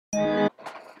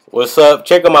What's up?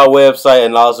 Check out my website,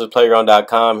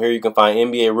 analysisplayground.com. Here you can find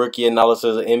NBA rookie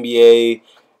analysis, NBA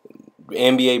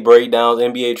breakdowns,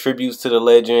 NBA tributes to the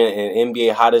legend, and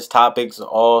NBA hottest topics.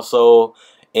 Also,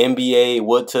 NBA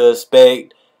what to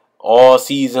expect all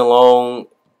season long,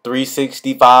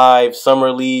 365,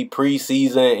 Summer League,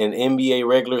 preseason, and NBA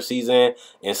regular season,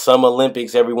 and some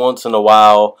Olympics every once in a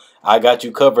while. I got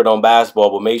you covered on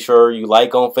basketball, but make sure you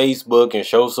like on Facebook and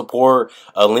show support.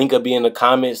 A link will be in the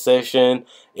comment section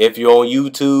if you're on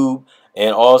YouTube.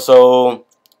 And also,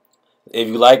 if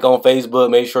you like on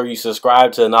Facebook, make sure you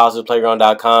subscribe to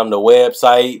analysisplayground.com, the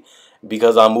website,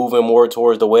 because I'm moving more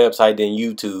towards the website than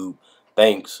YouTube.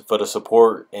 Thanks for the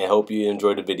support and hope you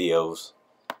enjoy the videos.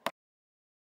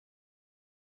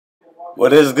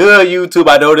 What is good, YouTube?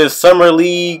 I know this Summer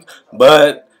League,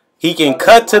 but he can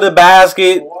cut to the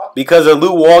basket because of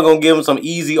Lew Wall going to give him some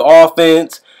easy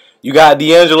offense. You got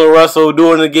D'Angelo Russell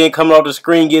doing it again, coming off the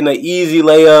screen, getting an easy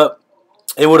layup.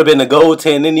 It would have been a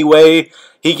goaltend anyway.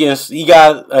 He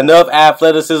got enough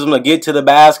athleticism to get to the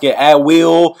basket at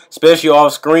will, especially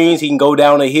off screens. He can go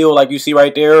down the hill like you see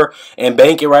right there and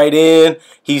bank it right in.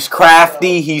 He's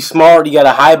crafty. He's smart. He got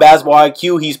a high basketball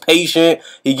IQ. He's patient.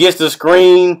 He gets the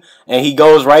screen, and he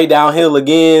goes right downhill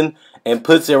again and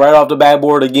puts it right off the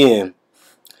backboard again.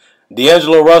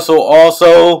 D'Angelo Russell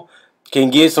also can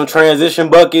get some transition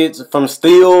buckets from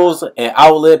steals and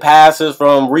outlet passes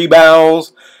from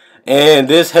rebounds. And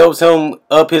this helps him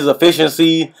up his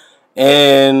efficiency,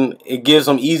 and it gives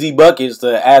him easy buckets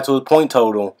to add to his point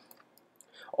total.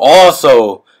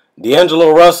 Also,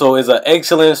 D'Angelo Russell is an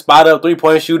excellent spot-up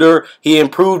three-point shooter. He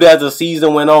improved as the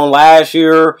season went on last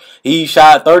year. He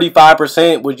shot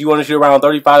 35%, which you want to shoot around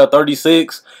 35 to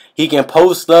 36. He can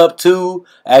post up too,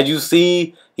 as you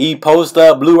see. He posts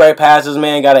up, blue right passes,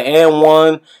 man, got an and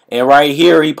one. And right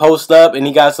here, he posts up, and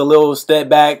he got a little step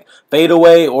back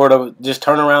fadeaway, or to just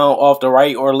turn around off the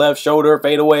right or left shoulder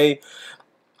fadeaway.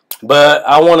 But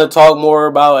I want to talk more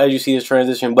about, as you see his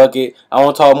transition bucket, I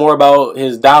want to talk more about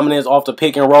his dominance off the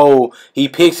pick and roll. He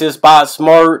picks his spot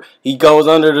smart. He goes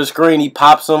under the screen. He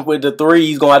pops him with the three.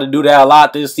 He's going to have to do that a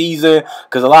lot this season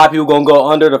because a lot of people are going to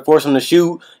go under to force him to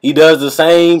shoot. He does the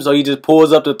same, so he just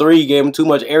pulls up the three. He gave him too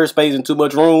much airspace and too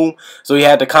much room, so he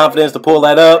had the confidence to pull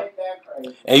that up.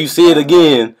 And you see it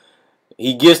again.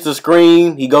 He gets the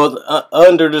screen. He goes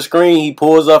under the screen. He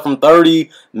pulls up from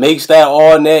 30, makes that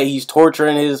all net. He's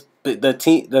torturing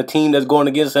the team that's going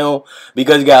against him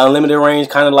because he got unlimited range,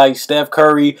 kind of like Steph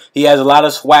Curry. He has a lot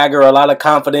of swagger, a lot of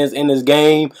confidence in his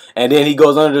game. And then he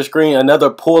goes under the screen, another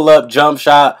pull-up jump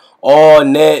shot, all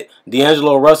net.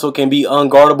 D'Angelo Russell can be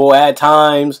unguardable at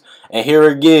times. And here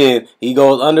again, he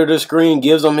goes under the screen,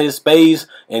 gives him his space,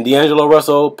 and D'Angelo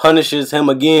Russell punishes him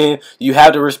again. You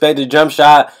have to respect the jump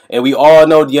shot. And we all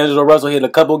know D'Angelo Russell hit a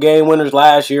couple game winners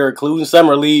last year, including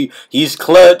Summer League. He's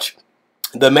clutch.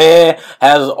 The man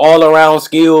has all-around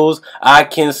skills. I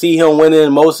can see him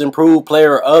winning Most Improved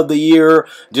Player of the Year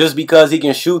just because he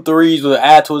can shoot threes with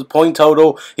add to his point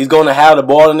total. He's going to have the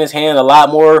ball in his hand a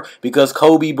lot more because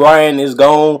Kobe Bryant is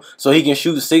gone, so he can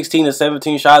shoot 16 to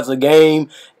 17 shots a game,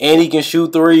 and he can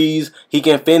shoot threes. He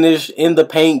can finish in the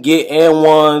paint, get and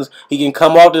ones. He can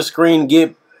come off the screen,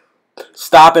 get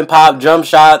stop and pop jump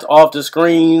shots off the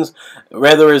screens,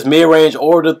 whether it's mid-range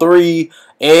or the three.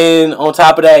 And on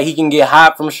top of that, he can get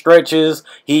hot from stretches.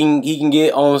 He can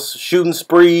get on shooting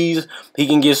sprees. He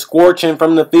can get scorching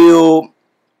from the field.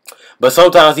 But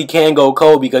sometimes he can go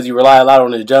cold because he relies a lot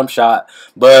on his jump shot.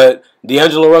 But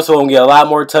D'Angelo Russell going to get a lot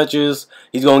more touches.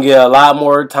 He's going to get a lot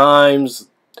more times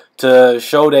to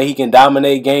show that he can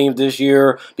dominate games this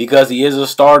year because he is a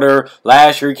starter.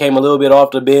 Last year he came a little bit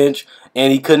off the bench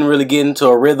and he couldn't really get into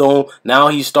a rhythm. Now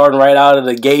he's starting right out of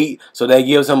the gate, so that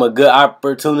gives him a good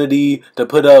opportunity to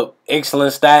put up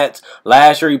excellent stats.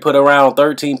 Last year he put around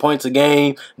 13 points a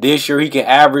game. This year he can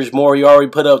average more. He already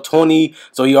put up 20,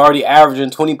 so he already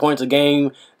averaging 20 points a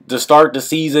game to start the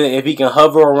season. If he can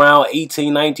hover around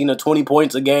 18, 19, or 20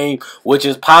 points a game, which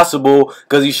is possible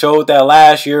because he showed that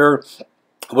last year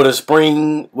with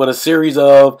a series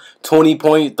of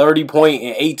 20-point, 30-point,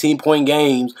 and 18-point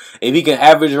games. If he can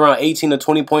average around 18 to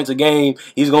 20 points a game,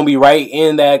 he's going to be right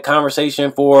in that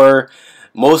conversation for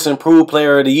Most Improved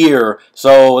Player of the Year.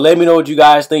 So let me know what you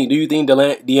guys think. Do you think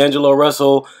D'Angelo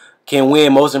Russell can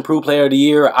win Most Improved Player of the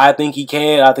Year? I think he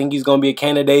can. I think he's going to be a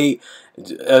candidate.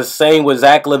 Same with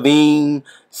Zach LaVine.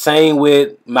 Same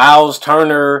with Miles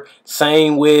Turner.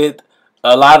 Same with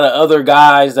a lot of other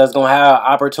guys that's going to have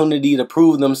opportunity to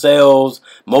prove themselves.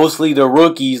 Mostly the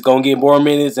rookies going to get more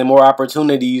minutes and more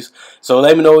opportunities. So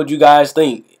let me know what you guys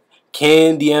think.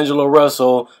 Can D'Angelo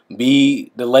Russell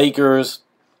be the Lakers'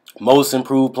 most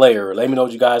improved player. Let me know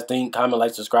what you guys think. Comment,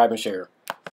 like, subscribe, and share.